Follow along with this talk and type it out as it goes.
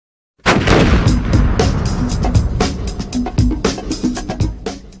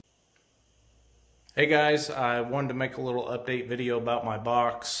Hey guys, I wanted to make a little update video about my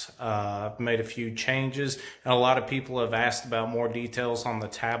box. I've made a few changes, and a lot of people have asked about more details on the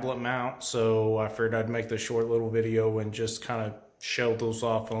tablet mount, so I figured I'd make this short little video and just kind of show those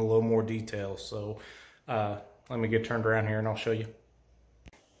off in a little more detail. So let me get turned around here and I'll show you.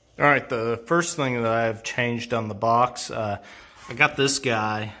 Alright, the first thing that I've changed on the box, I got this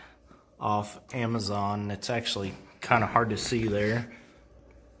guy off Amazon. It's actually kind of hard to see there.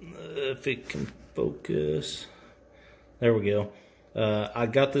 If it can focus. There we go. I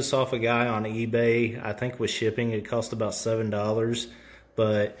got this off a guy on eBay. I think with shipping it cost about $7,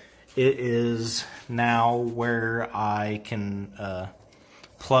 but it is now where I can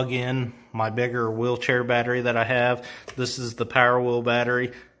plug in my bigger wheelchair battery that I have. This is the PowerWheel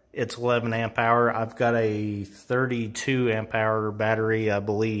battery. It's 11 amp hour. I've got a 32 amp hour battery, I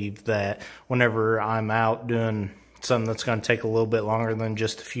believe, that whenever I'm out doing something that's going to take a little bit longer than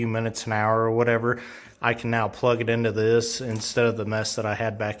just a few minutes, an hour or whatever, I can now plug it into this instead of the mess that I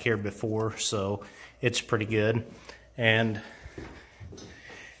had back here before. So it's pretty good. And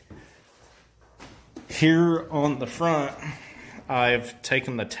here on the front, I've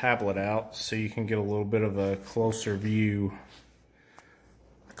taken the tablet out so you can get a little bit of a closer view,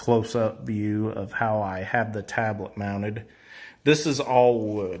 close-up view of how I have the tablet mounted. This is all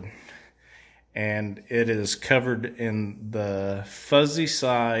wood, and it is covered in the fuzzy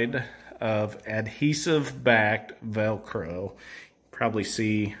side of adhesive-backed Velcro. Probably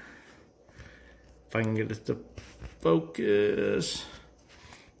see if I can get it to focus.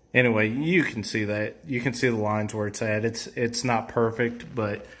 Anyway, you can see that. You can see the lines where it's at. It's not perfect,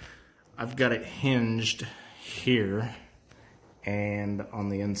 but I've got it hinged here and on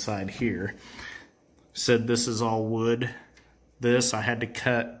the inside here. Said this is all wood. This I had to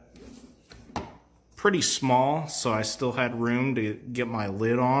cut pretty small, so I still had room to get my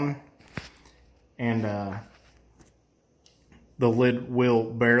lid on, and the lid will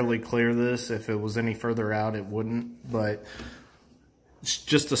barely clear this. If it was any further out it wouldn't, but it's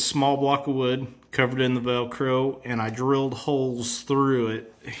just a small block of wood covered in the Velcro, and I drilled holes through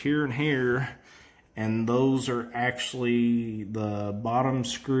it here and here, and those are actually the bottom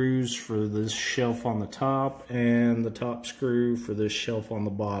screws for this shelf on the top and the top screw for this shelf on the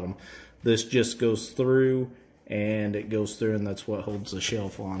bottom. This just goes through, and it goes through, and that's what holds the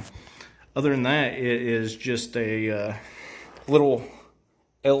shelf on. Other than that, it is just a little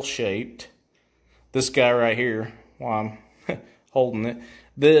L-shaped. This guy right here, while I'm holding it,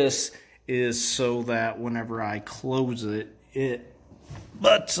 this is so that whenever I close it, it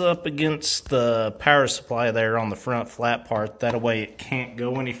butts up against the power supply there on the front flat part. That way it can't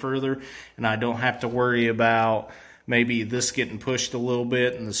go any further, and I don't have to worry about maybe this getting pushed a little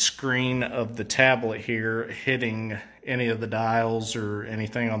bit and the screen of the tablet here hitting any of the dials or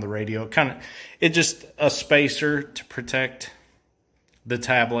anything on the radio. It's just a spacer to protect the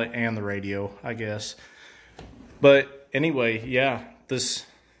tablet and the radio, I guess. But anyway, yeah, this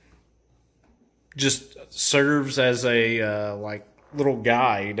just serves as a like little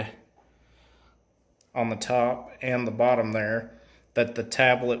guide on the top and the bottom there that the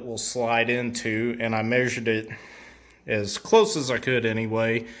tablet will slide into, and I measured it as close as I could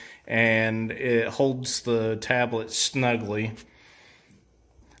anyway, and it holds the tablet snugly.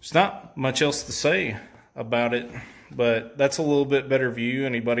 There's not much else to say about it, but that's a little bit better view.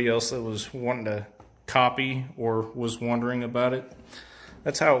 Anybody else that was wanting to copy or was wondering about it,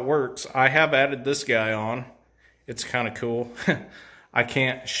 that's how it works. I have added this guy on. It's kind of cool. I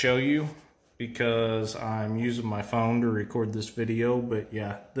can't show you because I'm using my phone to record this video, but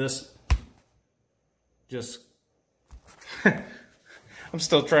yeah, this just I'm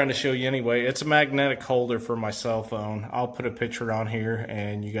still trying to show you anyway. It's a magnetic holder for my cell phone. I'll put a picture on here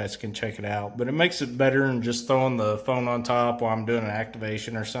and you guys can check it out. But it makes it better than just throwing the phone on top while I'm doing an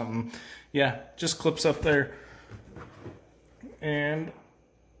activation or something. Yeah, just clips up there. And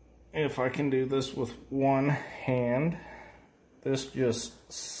if I can do this with one hand, this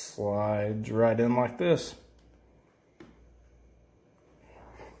just slides right in like this.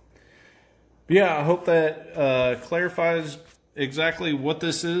 Yeah, I hope that clarifies exactly what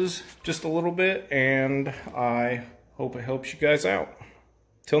this is just a little bit, and I hope it helps you guys out.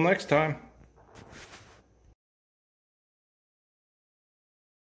 Till next time.